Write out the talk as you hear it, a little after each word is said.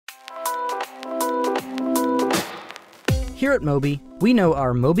Here at Mobi, we know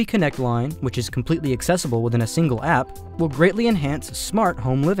our Mobi Connect line, which is completely accessible within a single app, will greatly enhance smart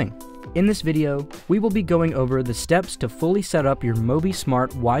home living. In this video, we will be going over the steps to fully set up your Mobi Smart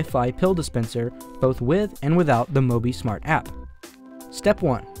Wi-Fi pill dispenser, both with and without the Mobi Smart app. Step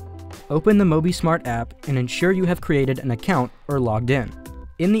 1. Open the Mobi Smart app and ensure you have created an account or logged in.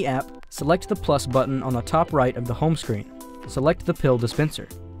 In the app, select the plus button on the top right of the home screen. Select the pill dispenser.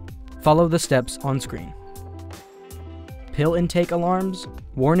 Follow the steps on screen. Pill intake alarms,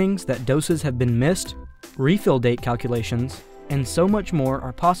 warnings that doses have been missed, refill date calculations, and so much more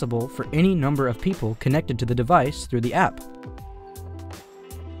are possible for any number of people connected to the device through the app.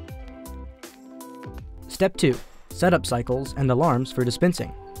 Step 2. Setup cycles and alarms for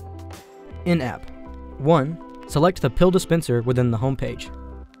dispensing. In-app. 1. Select the pill dispenser within the homepage.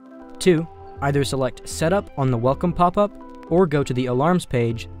 2. Either select Setup on the Welcome pop-up, or go to the Alarms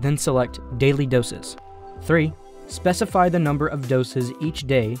page, then select Daily Doses. 3. Specify the number of doses each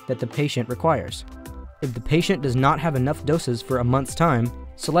day that the patient requires. If the patient does not have enough doses for a month's time,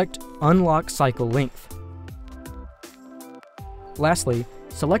 select Unlock Cycle Length. Lastly,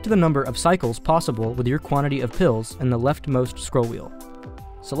 select the number of cycles possible with your quantity of pills in the leftmost scroll wheel.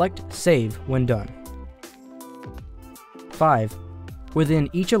 Select Save when done. 5. Within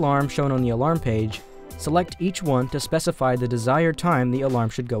each alarm shown on the alarm page, select each one to specify the desired time the alarm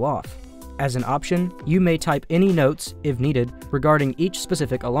should go off. As an option, you may type any notes, if needed, regarding each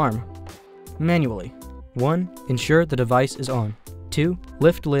specific alarm. Manually. 1. Ensure the device is on. 2.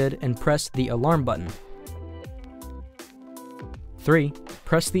 Lift lid and press the alarm button. 3.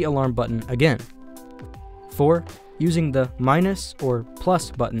 Press the alarm button again. 4. Using the minus or plus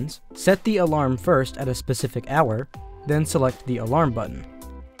buttons, set the alarm first at a specific hour, then select the alarm button.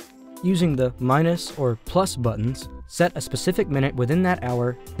 Using the minus or plus buttons, set a specific minute within that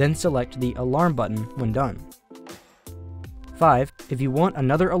hour, then select the alarm button when done. 5. If you want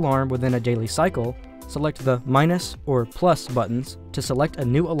another alarm within a daily cycle, select the minus or plus buttons to select a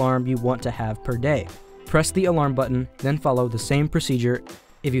new alarm you want to have per day. Press the alarm button, then follow the same procedure.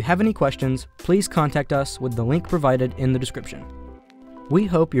 If you have any questions, please contact us with the link provided in the description. We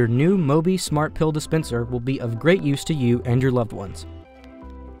hope your new Mobi Smart Pill Dispenser will be of great use to you and your loved ones.